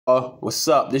What's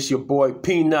up? This your boy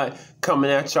Peanut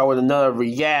coming at y'all with another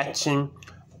reaction.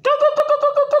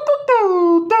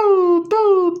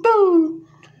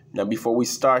 Now, before we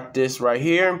start this right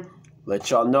here, let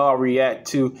y'all know I react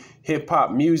to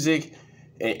hip-hop music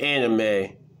and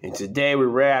anime. And today we're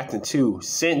reacting to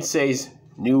Sensei's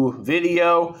new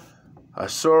video,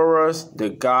 Asura's the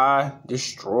God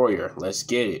Destroyer. Let's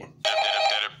get it.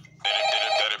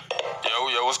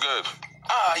 Yo, what's good?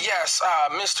 Yes,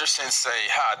 Mr. Sensei,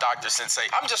 Dr. Sensei.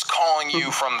 I'm just calling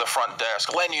you from the front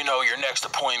desk, letting you know your next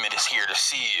appointment is here to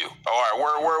see you. All right,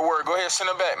 word. Go ahead, send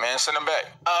him back, man. Send him back.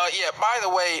 Yeah, by the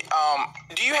way,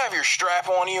 do you have your strap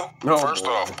on you? No. First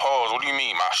off, pause. What do you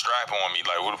mean, my strap on me?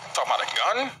 Like, what, talking about a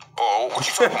gun? Or what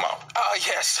you talking about?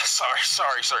 Yes,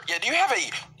 sorry, sir. Yeah, do you have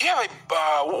a,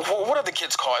 what are the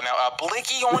kids call it now? A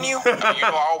blicky on you? You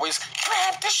know, I always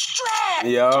grab the strap.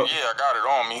 Yo. Yeah, I got it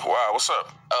on me. Wow, what's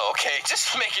up? Oh, okay,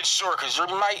 just making sure, because you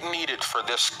might need it for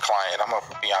this client. I'm going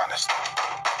to be honest.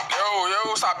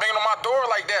 Yo, stop banging on my door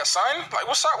like that, son. Like,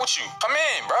 what's up with you? Come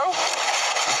in, bro.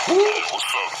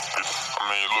 What's up? I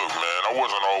mean, look, man, I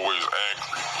wasn't always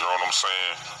angry, you know what I'm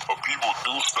saying? But people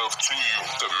do stuff to you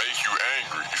to make you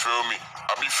angry, you feel me?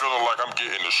 I be feeling like I'm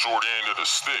getting the short end of the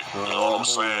stick, you know what I'm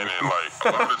saying? And, like,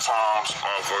 a lot of times,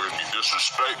 motherfuckers be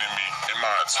disrespecting me in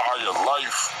my entire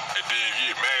life and then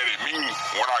get mad at me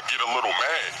when I get a little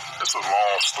mad. It's a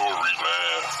long story,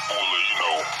 man, full of, you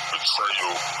know,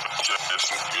 betrayal, just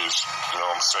niggas, you know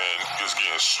what I'm saying? Niggas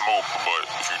getting smoked, but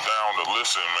if you down to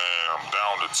listen, man, I'm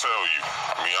down to tell you.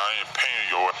 I mean, I ain't paying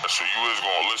your ass, so you is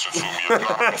gonna listen to me. If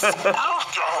not,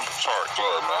 I'm sorry,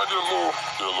 man. I get a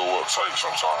little uptight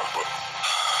sometimes, but.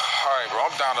 All right, bro,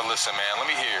 I'm down to listen, man. Let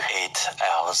me hear. 8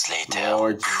 hours later.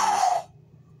 Lord.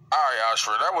 All right,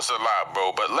 Asura, that was a lot,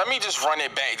 bro, but let me just run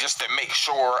it back just to make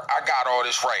sure I got all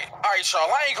this right. All right,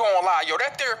 y'all, I ain't gonna lie, yo,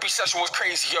 that therapy session was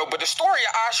crazy, yo, but the story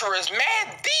of Asura is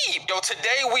mad deep. Yo,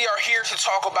 today we are here to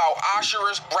talk about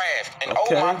Asura's wrath, and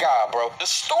Okay. Oh my God, bro, the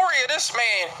story of this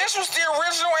man, this was the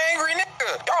original angry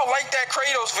nigga. Y'all like that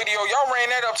Kratos video, y'all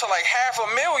ran that up to like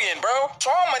 500,000, bro.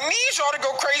 So I'ma need y'all to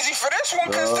go crazy for this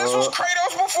one, because this was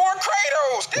Kratos before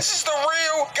Kratos. This is the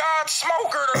real God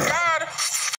Smoker, the God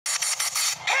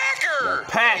Hacker!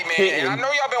 Hey, man, and I know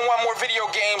y'all been wanting more video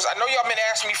games. I know y'all been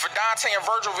asking me for Dante and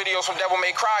Virgil videos from Devil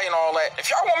May Cry and all that.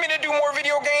 If y'all want me to do more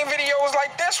video game videos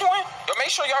like this one, yo, make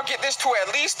sure y'all get this to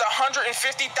at least 150,000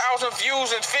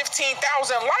 views and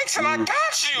 15,000 likes, and I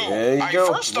got you. There you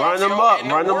go. First Run off, them yo, up.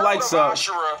 in Run the them world likes of up.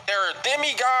 Asura, there are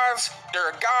demigods, there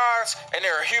are gods, and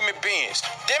there are human beings.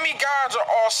 Demigods are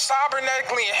all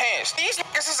cybernetically enhanced. These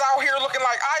niggas is out here looking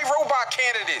like iRobot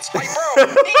candidates. Like, bro,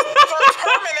 these niggas are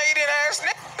Terminated ass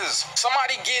niggas.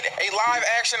 Somebody get a live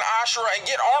action Asura and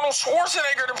get Arnold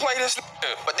Schwarzenegger to play this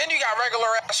nigga. But then you got regular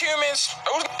ass humans.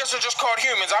 Those niggas are just called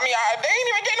humans. I mean, they ain't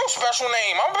even get no special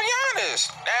name. I'm gonna be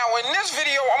honest. Now, in this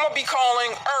video, I'm gonna be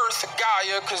calling Earth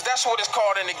Gaia, because that's what it's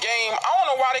called in the game. I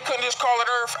don't know why they couldn't just call it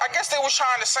Earth. I guess they was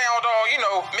trying to sound all, you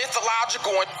know,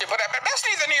 mythological and shit, but that's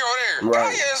neither near or there.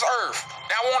 Right. Gaia is Earth.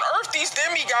 Now, on Earth, these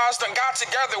demigods done got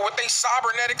together with they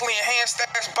cybernetically enhanced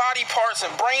ass body parts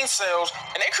and brain cells,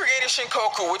 and they created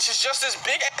Shinkoku, which is just this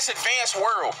big ass advanced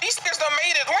world. These niggas done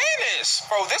made Atlantis.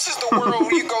 Bro, this is the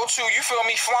world you go to, you feel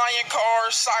me? Flying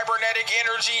cars, cybernetic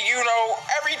energy, you know,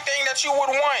 everything that you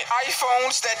would want.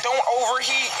 iPhones that don't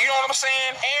overheat, you know what I'm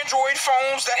saying? Android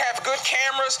phones that have good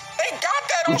cameras. They got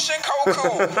that on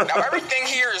Shinkoku. Now, everything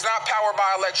here is not powered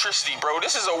by electricity, bro.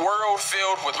 This is a world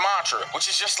filled with mantra, which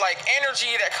is just like energy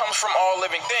that comes from all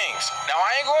living things. Now, I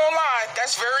ain't gonna lie,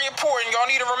 that's very important. Y'all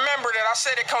need to remember that I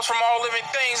said it comes from all living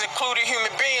things, including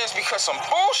human beings, because some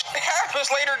bullshit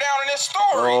happens later down in this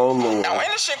story. Oh, Lord. Now, in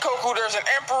the Shinkoku, there's an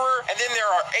emperor, and then there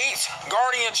are 8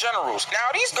 guardian generals.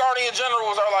 Now, these guardian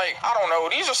generals are like, I don't know,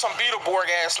 these are some Beetleborg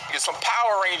ass, some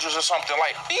Power Rangers or something.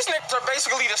 Like, these niggas are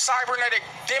basically the cybernetic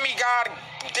demigods.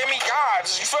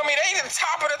 You feel me? They the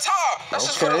top of the top. Let's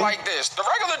just put it like this. The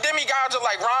regular demigods are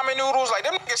like ramen noodles. Like,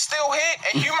 them niggas still hit,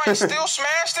 and you might still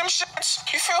smash them shits.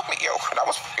 You feel me? Yo, that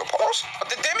was your pause. But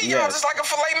the demigods is like a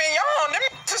filet mignon. Them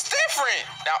niggas is different.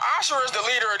 Now, Asura is the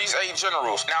leader of these 8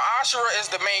 generals. Now, Asura is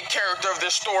the main character of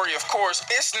this story, of course.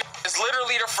 This nigga is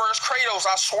literally the first Kratos,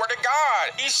 I swear to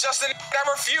God. He's just a nigga that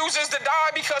refuses to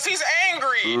die because he's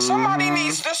angry. Somebody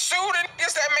needs to sue the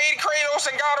niggas that made Kratos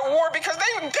and God of War, because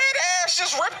they dead ass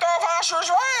just ripped off Asura's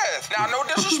wrath. Now, no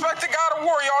disrespect to God of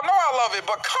War, y'all know I love it,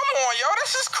 but come on, yo,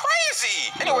 this is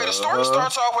crazy. Anyway, the story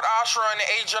starts off with Asura and the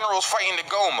 8 generals fighting the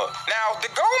Goma. Now,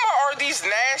 the Goma are these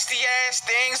nasty ass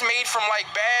things made from like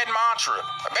bad mantra.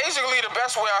 Basically, the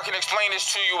best way I can explain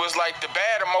this to you is like the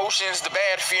bad emotions, the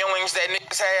bad feelings that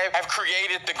niggas have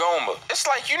created the Goma. It's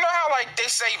like, you know how like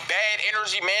they say bad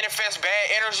energy manifests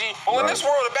bad energy? Well, in this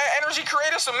world, the bad energy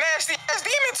created some nasty ass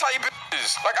demon type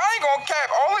bitches. Like, I ain't gonna cap,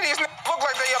 all of these niggas look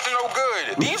like they up to no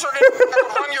good. These are the niggas that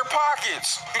can run your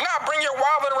pockets. Do not bring your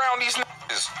wallet around these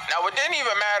niggas. Now, it didn't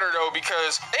even matter though,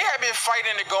 because they had been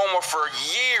fighting the Goma for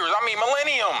years, I mean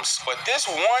millenniums. But this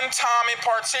one time in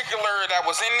particular that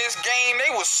was in this game, they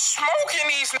was smoking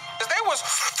these niggas. They was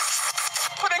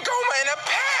putting Goma in a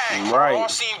pack. Right.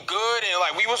 All seemed good and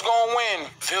like we was gonna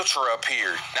win. Viltra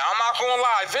appeared. Now, I'm not gonna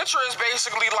lie, Viltra is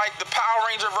basically like the Power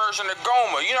Ranger version of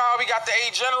Goma. You know how we got the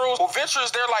 8 generals? Well,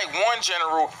 Viltra's, they're like one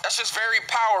general that's just very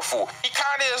powerful. He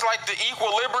kind of is like the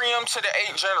equilibrium to the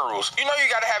 8 generals. You know you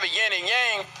gotta have a yin and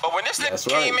yang, but when this nigga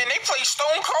came in, they played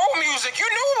Stone Cold music. You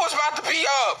knew it was about to be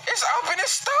up. It's up and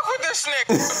it's stuck with this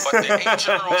nigga. But the 8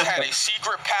 generals had a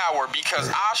secret power because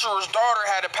Asura's daughter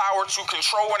had the power to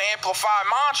control and amplify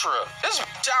mantra. This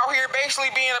bitch out here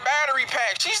basically being a battery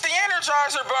pack. She's the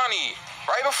Energizer Bunny.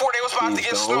 Right before they was about to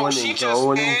get slow, she just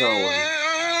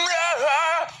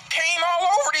came all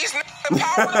over these niggas and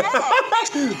powered them up.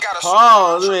 Got a as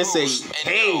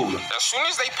soon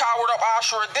as they powered up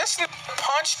Asura, this nigga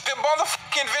punched the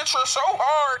motherfucking Viltra so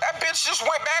hard, that bitch just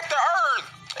went back to Earth.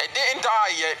 It didn't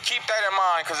die yet. Keep that in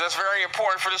mind, because that's very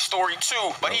important for the story,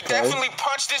 too. But he definitely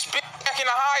punched this bitch back into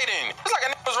hiding. It's like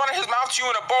a nigga was running his mouth to you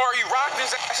in a bar, you rocked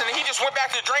his ass, and then he just went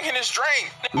back to drinking his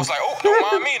drink. It was like, oh, don't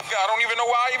mind me. I don't even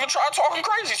know why I even tried talking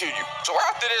crazy to you. So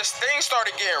after this, things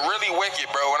started getting really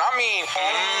wicked, bro. And I mean,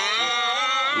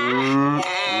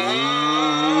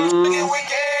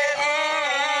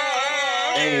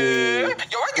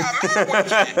 yo, I got mad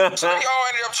wicked. So they all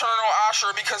ended up turning on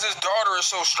Asura because his daughter is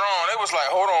so strong. They was like,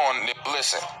 hold on,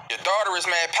 listen, your daughter is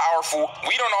mad powerful.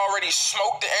 We done already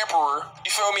smoked the Emperor.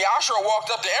 You feel me? Asura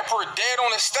walked up, the Emperor dead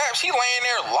on the steps. He laying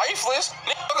there lifeless,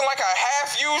 looking like a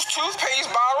half-used toothpaste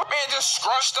bottle. Man just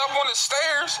scrunched up on the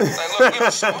stairs. Like, look, we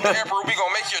done smoked the Emperor. We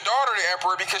gonna make your daughter the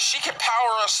Emperor because she can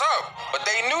power us up. But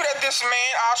they knew that this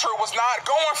man, Asura, was not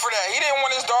going for that. He didn't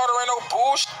want his daughter in no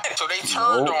bullshit. So they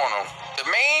turned on him. The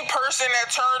main person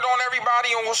that turned on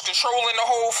everybody and was controlling the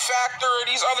whole factor of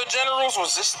these other generals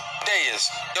was this Deus.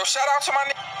 Yo, shout out to my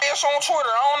nigga Deus on Twitter.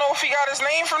 I don't know if he got his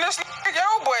name from this nigga,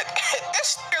 yo, but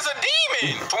this nigga's a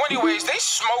demon. So anyways, they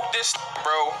smoked this nigga,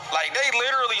 bro. Like, they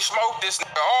literally smoked this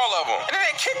nigga, all of them. And then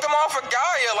they kicked him off of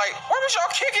Gaia. Like, where was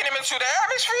y'all kicking him into the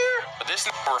atmosphere? But this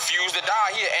nigga refused to die.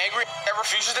 He angry and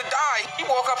refuses to die. He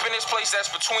woke up in this place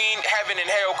that's between heaven and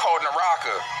hell called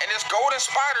Naraka. And this golden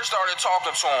spider started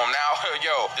talking to him. Now,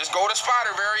 yo, this golden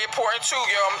spider, very important too,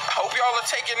 yo. I hope y'all are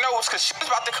taking notes, because shit's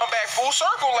about to come back full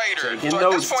circle later. Taking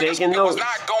notes, taking notes. Was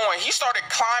not going. He started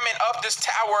climbing up this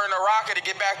tower in Naraka to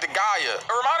get back to Gaia.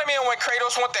 It reminded me of when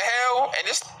Kratos went to hell, and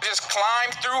this just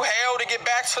climbed through hell to get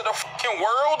back to the fucking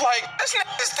world. Like, this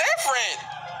nigga's different.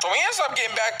 So he ends up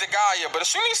getting back to Gaia, but as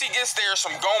soon as he gets there,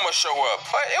 some Goma show up.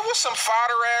 But it was some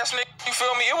fodder-ass nigga, you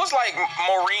feel me? It was like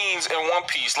Marines in One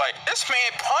Piece. Like, this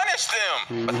man punished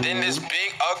them. But then this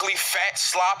big, ugly, fat,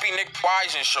 sloppy Nick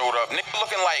Wyzen showed up. Nick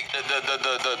looking like the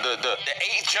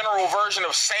 8th general version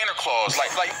of Santa Claus. Like,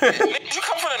 Nick, you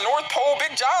come from the North Pole,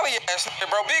 big jolly ass nigga,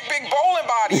 bro. Big bowling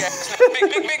body ass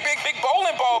nigga. Big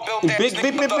bowling ball built ass nigga.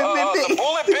 The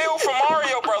Bullet Bill from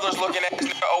Mario Brothers looking ass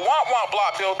nigga. A Womp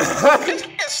block built this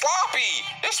nigga sloppy.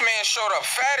 This man showed up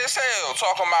fat as hell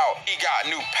talking about he got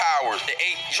new powers. The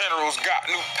 8 generals got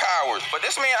new powers. But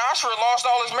this man Asura lost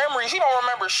all his memories. He don't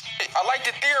remember shit. I like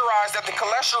to theorize that the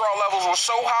cholesterol levels were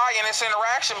so high in its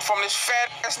interaction from this fat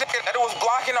ass nigga that it was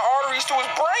blocking the arteries to his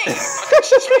brain. But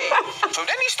that's just me. So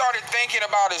then he started thinking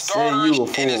about his daughter,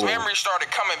 and his memories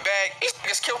started coming back. These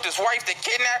niggas killed his wife, they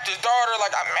kidnapped his daughter.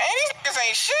 Like, man, these niggas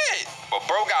ain't shit. But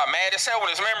bro got mad as hell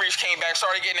when his memories came back,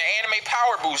 started getting an anime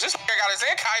power boost. This nigga got his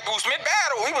Kai boost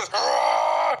mid-battle. He was bro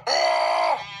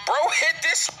hit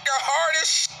this nigga hard as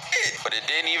shit. But it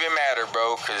didn't even matter,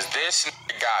 bro, because this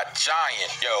nigga got giant,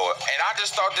 yo. And I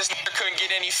just thought this nigga couldn't get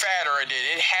any fatter, and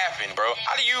it happened, bro.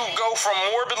 How do you go from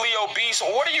morbidly obese?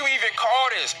 What do you even call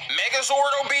this?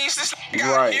 Megazord obese? This nigga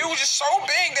got huge. It's so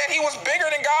big that he was bigger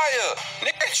than Gaia.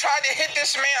 Nigga tried to hit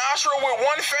this man Asura with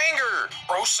one finger.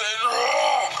 Bro said,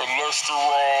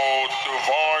 cholesterol,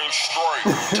 divine strike.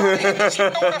 Tried to hit this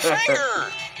nigga with a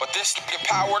finger. But this nigga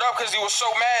powered up because he was so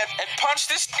mad and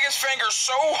punched this nigga's finger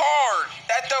so hard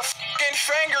that the fucking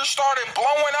finger started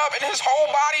blowing up and his whole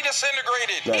body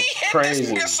disintegrated. That's he hit crazy. this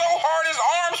nigga so hard his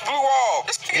arms blew off.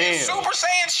 This nigga is Super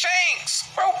Saiyan Shanks.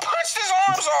 Bro, punched his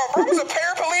arms off. Bro, he's a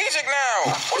paraplegic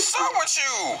now. What's up with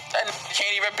you? That nigga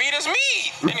can't even beat his meat.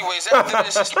 Anyways, after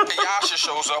this, this nigga Yasha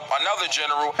shows up, another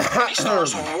general, and he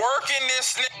starts working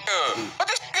this nigga. But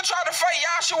this nigga tried to fight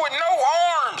Yasha with no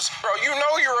arms. Bro, you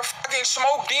know you're a fucking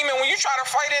smoke demon when you try to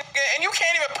fight it, and you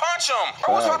can't even punch him.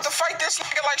 Bro, I was about to fight this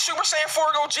nigga like Super Saiyan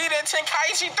 4 Gogeta and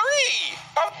Tenkaichi 3.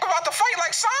 I'm about to fight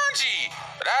like Sanji.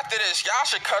 But after this,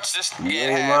 Yasha cuts this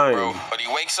nigga in half, bro. But he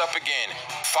wakes up again,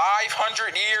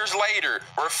 500 years later,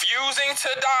 refusing to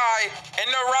die in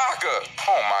Naraka.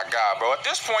 Oh my God, bro. At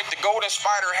this point, the Golden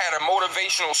Spider had a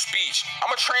motivational speech. I'm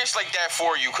gonna translate that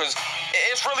for you, because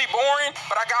it's really boring,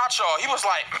 but I got y'all. He was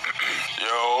like,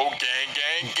 yo,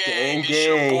 gang, it's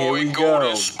your boy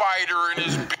Golden Spider and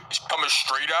his bitch coming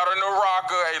straight out of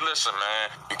Naraka. Hey, listen,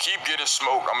 man, you keep getting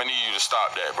smoked. I'm gonna need you to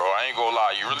stop that, bro. I ain't gonna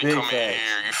lie. You really come in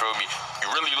here, you feel me? You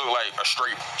really look like a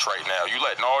straight bitch right now. You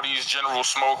letting all these generals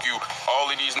smoke you. All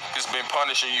of these niggas been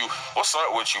punishing you. What's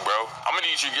up with you, bro? I'm gonna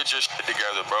need you to get your shit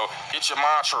together, bro. Get your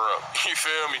mantra up. You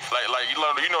feel me? Like you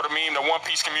know the meme the One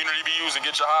Piece community be using,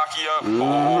 get your hockey up,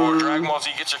 or Dragon Ball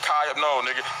Z, get your Kai up. No,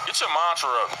 nigga, get your mantra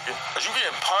up, nigga. Cause you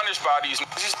getting punished by these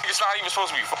niggas. These niggas not even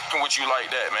supposed to be fucking with you like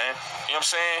that, man. You know what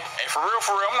I'm saying? And for real,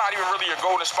 I'm not even really a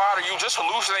Golden Spider. You just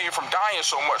hallucinating from dying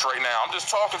so much right now. I'm just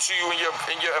talking to you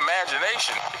in your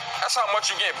imagination. That's how much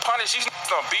you get punished. These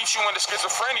niggas gonna beat you into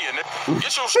schizophrenia, nigga.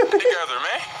 Get your shit together,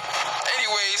 man.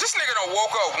 Anyways, this nigga done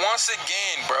woke up once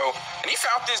again, bro. And he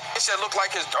found this bitch that looked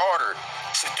like his daughter.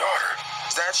 He said, daughter,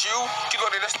 is that you? She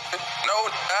looked at this nigga. No,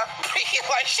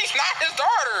 like, she's not his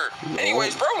daughter.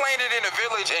 Anyways, bro landed in a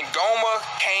village and Goma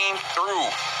came through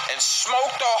and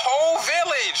smoked the whole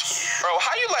village. Bro,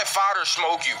 how you let fodder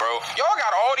smoke you, bro? Y'all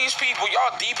got all these people,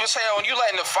 y'all deep as hell, and you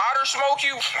letting the fodder smoke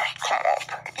you? Come on,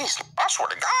 I swear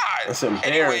to God. That's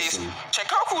embarrassing. Anyways,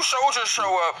 Shinkoku soldiers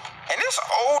show up, and this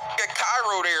old nigga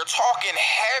Cairo there talking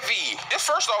heavy.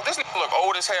 First off, this nigga look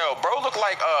old as hell. Bro look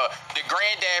like the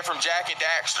granddad from Jack and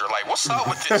Daxter. Like, what's up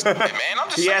with this nigga, man? I'm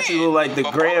just saying. He actually look like the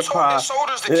grandpa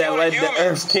that led the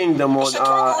Earth's Kingdom on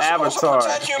Avatar.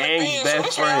 Aang's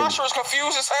best friend. Ashura's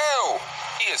confused as hell.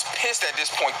 He is pissed at this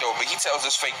point, though, but he tells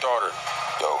his fake daughter,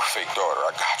 yo, fake daughter,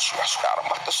 I got you. I swear I'm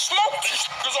about to smoke these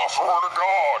niggas off, for the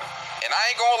God. And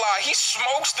I ain't gonna lie, he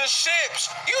smokes the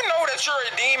ships. You know that you're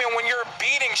a demon when you're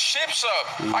beating ships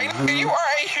up. Like, you are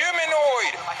a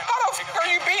humanoid. How the fuck are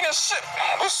you beating a ship?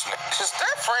 This is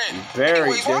different.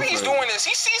 Anyways, while he's doing this,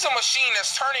 he sees a machine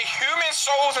that's turning human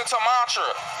souls into mantra.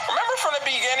 Remember from the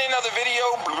beginning of the video,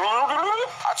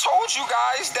 I told you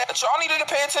guys that y'all needed to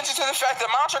pay attention to the fact that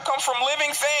mantra comes from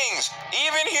living things,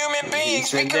 even human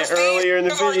beings, because these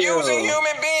niggas are using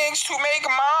human beings to make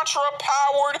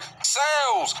mantra-powered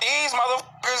cells. These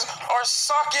motherfuckers are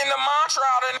sucking the mantra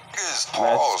out of niggas.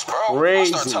 Pause, bro.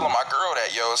 Crazy. I start telling my girl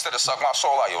that, yo, instead of suck my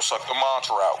soul out, yo, suck the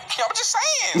mantra out. Yeah, I'm just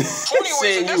saying. So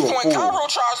anyways, at this point, Cairo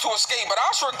tries to escape, but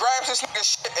Asura grabs this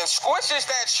nigga's shit and squishes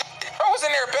that shit. Bro was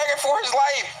in there begging for his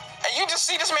life. And you just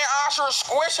see this man Asura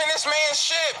squishing this man's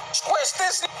shit. Squish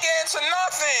this nigga into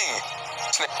nothing.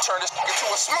 This nigga turned this nigga to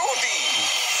a smoothie.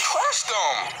 Crushed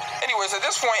him. Anyways, at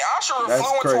this point, Asura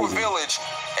flew into a village,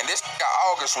 and this guy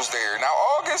August was there. Now,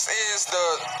 August is the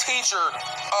teacher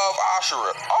of Asura.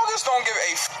 August don't give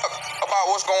a fuck about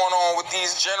what's going on with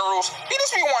these generals. He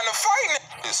just be wanting to fight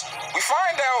niggas. We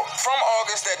find out from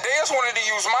August that Deus wanted to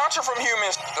use mantra from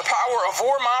humans, the power of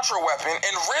War mantra weapon,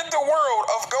 and rid the world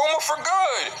of Goma for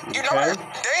good. You know that's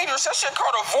dangerous. That shit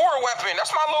called a Vor weapon.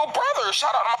 That's my little brother.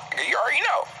 Shout out to my nigga. You already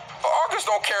know. But August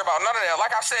don't care about none of that.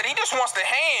 Like I said, he just wants the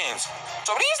hands.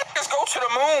 So these niggas go to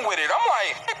the moon with it. I'm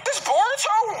like, this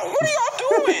Boruto? What are y'all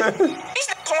doing? These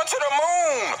niggas went to the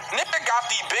moon. Nigga got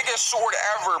the biggest sword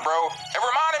ever, bro. It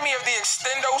reminded me of the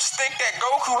extendo stick that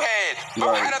Goku had.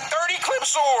 Bro had a 30-clip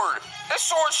sword. This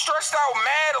sword stretched out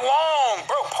mad long.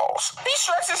 Bro, pause. He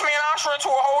stretched this man Asura into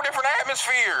a whole different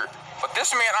atmosphere. But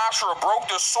this man Asura broke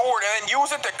the sword and then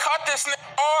used it to cut this nigga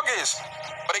August.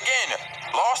 But again,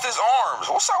 lost his arms.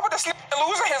 What's up with this nigga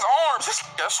losing his arms? This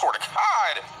nigga, swear to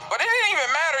God. But it didn't even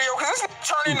matter, yo, because this nigga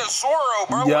turned into Zoro,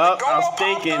 bro. Yup, I was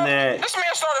thinking that. This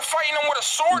man started fighting him with a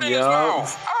sword in his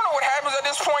mouth. I don't know what happens at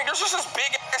this point. There's just this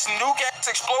big-ass nuke-ass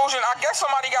explosion. I guess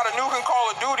somebody got a nuke in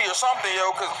Call of Duty or something,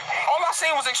 yo, because all I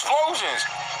seen was explosions.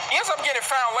 He ends up getting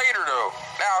found later, though.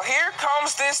 Now, here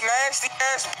comes this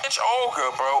nasty-ass bitch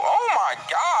Olga, bro. Oh, my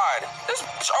God. This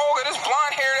bitch Olga, this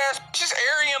blonde-haired ass, this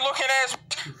Aryan-looking ass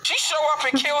bitch, she show up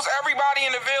and kills everybody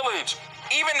in the village.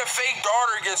 Even the fake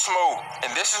daughter gets smoked.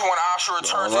 And this is when Asura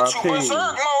turns into R.I.P.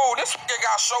 berserk mode. This nigga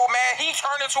got so mad, he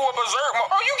turned into a berserk mode.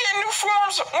 Oh, you getting new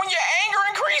forms when your anger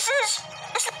increases?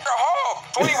 This nigga hog.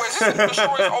 So anyways, this is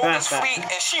Asura's oldest fleet,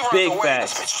 and she runs Big away.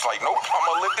 facts. This bitch was like, nope, I'm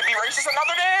gonna live to be racist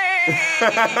another day.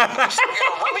 This nigga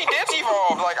really did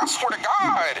evolve. Like, I swear to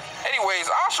God. Anyways,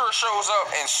 Asura shows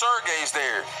up, and Sergei's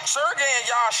there. Sergei and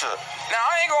Yasha. Now,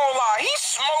 I ain't gonna lie, he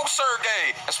smoked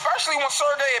Sergei. Especially when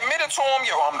Sergei admitted to him,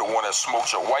 yo, I'm the one that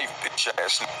smoked your wife, bitch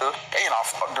ass nigga. And I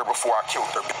fucked her before I killed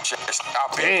her, bitch ass.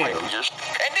 I've been playing your shit.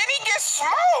 And then he gets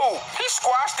smoked. He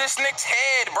squashed this nigga's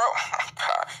head, bro.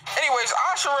 Anyways,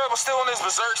 Asura was still in his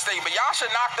berserk state, but Yasha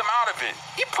knocked him out of it.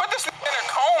 He put this nigga in a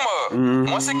coma.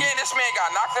 Once again, this man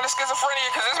got knocked into schizophrenia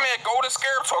because this man golden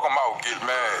scarab talking about get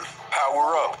mad,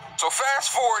 power up. So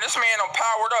fast forward, this man done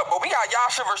powered up, but we got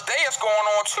Yasha versus Deus going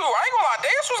on too. I ain't gonna lie,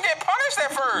 Deus was getting punished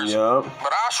at first. Yup.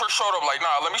 But Asura showed up like,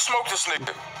 nah, let me smoke this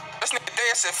nigga. This nigga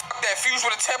Deus said, fuck that, fused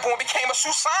with a temple and became a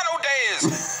Susano Deus.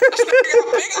 This nigga got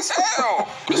big as hell.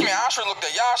 This man Asura looked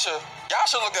at Yasha.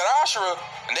 Yasha looked at Asura,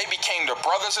 and they became the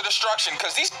brothers of destruction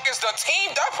because these niggas done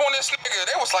teamed up on this nigga.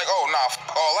 They was like, oh, nah,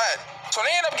 fuck all that. So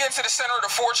they end up getting to the center of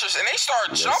the fortress, and they start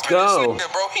jumping this nigga,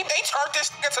 bro. They turned this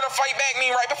nigga to the fight back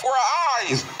mean right before our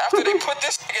eyes. After they put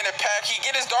this nigga in a pack, he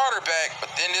get his daughter back,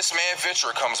 but then this man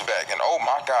Vitra comes back, and oh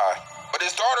my God. But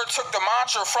his daughter took the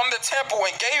mantra from the temple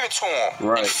and gave it to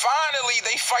him. Right. And finally,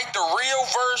 they fight the real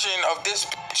version of this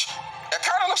bitch. That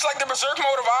kind of looks like the berserk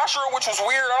mode of Asura, which was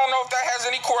weird. I don't know if that has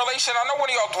any correlation. I know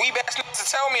one of y'all dweeb ass niggas to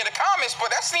tell me in the comments,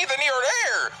 but that's neither near or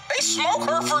there. They smoke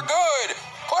her for good.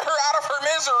 Put her out of her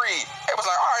misery. It was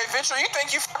like, all right, Vitra, you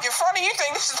think you fucking funny? You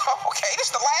think this is okay?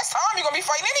 This is the last time you're gonna be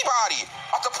fighting anybody.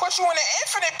 I have to put you in the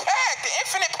infinite pack, the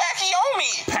infinite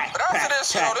Pacchiomi. But after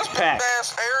this, this big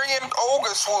ass Aryan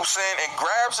Olga swoops in and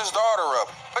grabs his daughter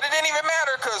up. But it didn't even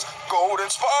matter because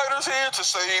Golden Spider's here to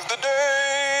save the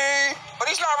day. But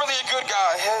he's not really a good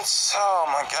guy. Oh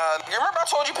my God. You remember I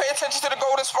told you pay attention to the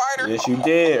Golden Spider? Yes, you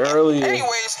did earlier.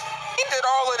 Anyways, he did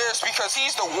all of this because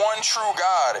he's the one true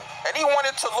God. And he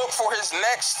wanted to look for his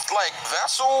next, like,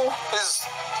 vessel, his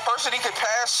person he could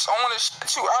pass on his shit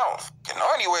to. I don't fucking know.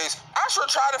 Anyways, Asura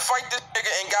tried to fight this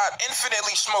nigga and got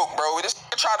infinitely smoked, bro. This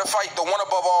nigga tried to fight the one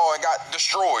above all and got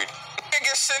destroyed. Nigga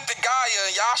gets sent to Gaia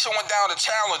and Yasha went down to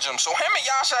challenge him. So him and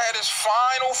Yasha had his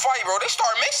final fight, bro. They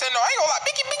start mixing, though. I ain't gonna lie.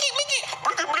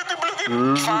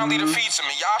 Blicky. Finally defeats him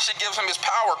and Yasha gives him his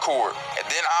power cord. And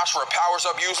then Asura powers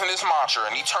up using his mantra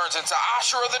and he turns into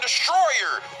Asura the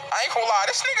Destroyer. I ain't gonna lie,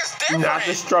 this nigga's different. Not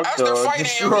Destructor, As they're fighting,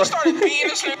 Destroyer. he started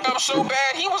beating this nigga up so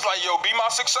bad, he was like, yo, be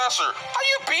my successor. How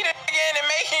you beat a nigga in and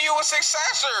making you a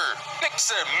successor? Nigga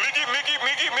said, Mickey.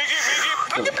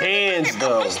 Them hands,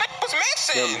 though. This nigga was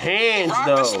missing. Them hands, He rocked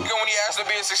though. this nigga when he asked to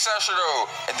be a successor, though.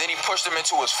 And then he pushed him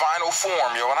into his final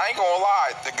form, yo. And I ain't gonna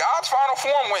lie, the God's final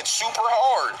form went super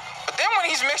hard. But then when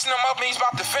he's mixing him up and he's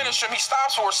about to finish him, he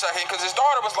stops for a second because his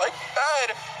daughter was like,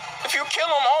 Dad, if you kill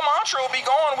him, all mantra will be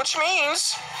gone, which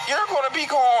means you're gonna be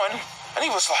gone. And he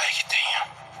was like, damn.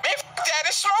 Man, fuck that,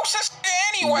 it smokes this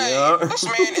anyway. Yep. This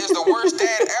man is the worst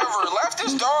dad ever. Left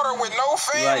his daughter with no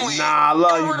family. Like, nah, I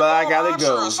love you, but I gotta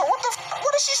go. So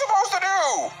what is she supposed to do?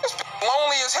 This bitch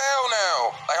lonely as hell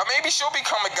now. Like, maybe she'll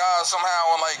become a god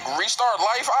somehow and, like, restart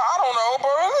life. I don't know,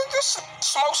 bro. Just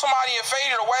smoke somebody and fade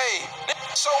it away.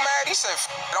 So mad, he said,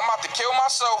 I'm about to kill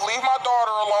myself, leave my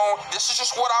daughter alone. This is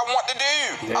just what I want to do.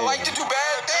 Damn. I like to do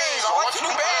bad things. I like to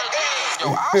do bad things. Yo,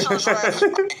 Asura's rap is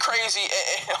fucking crazy.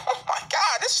 Oh my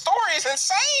God, this story is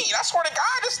insane. I swear to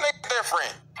God, this nigga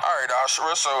different. All right,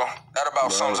 Asura, so that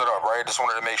about sums it up, right? Just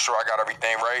wanted to make sure I got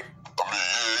everything right. I mean,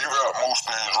 yeah, you got most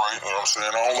things right, you know what I'm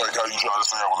saying? I don't like how you try to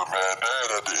say I was a bad dad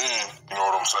at the end, you know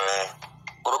what I'm saying?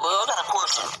 But, man, I got a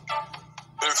question.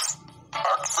 If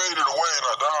I faded away and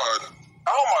I died,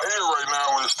 how am I here right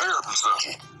now in this therapy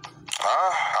session?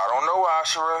 I don't know,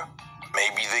 Asura.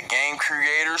 Maybe the game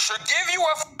creator should give you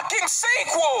a fucking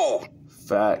sequel.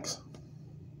 Facts.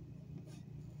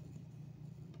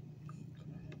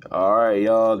 All right,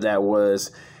 y'all. That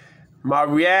was my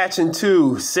reaction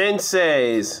to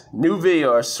Sensei's new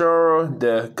video, Asura,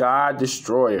 the God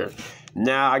Destroyer.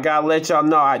 Now, I gotta let y'all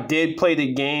know, I did play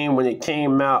the game when it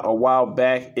came out a while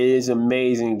back. It is an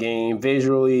amazing game,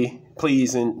 visually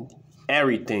pleasing,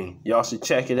 everything. Y'all should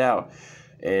check it out.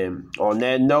 And on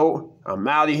that note, I'm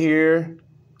out of here.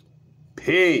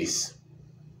 Peace.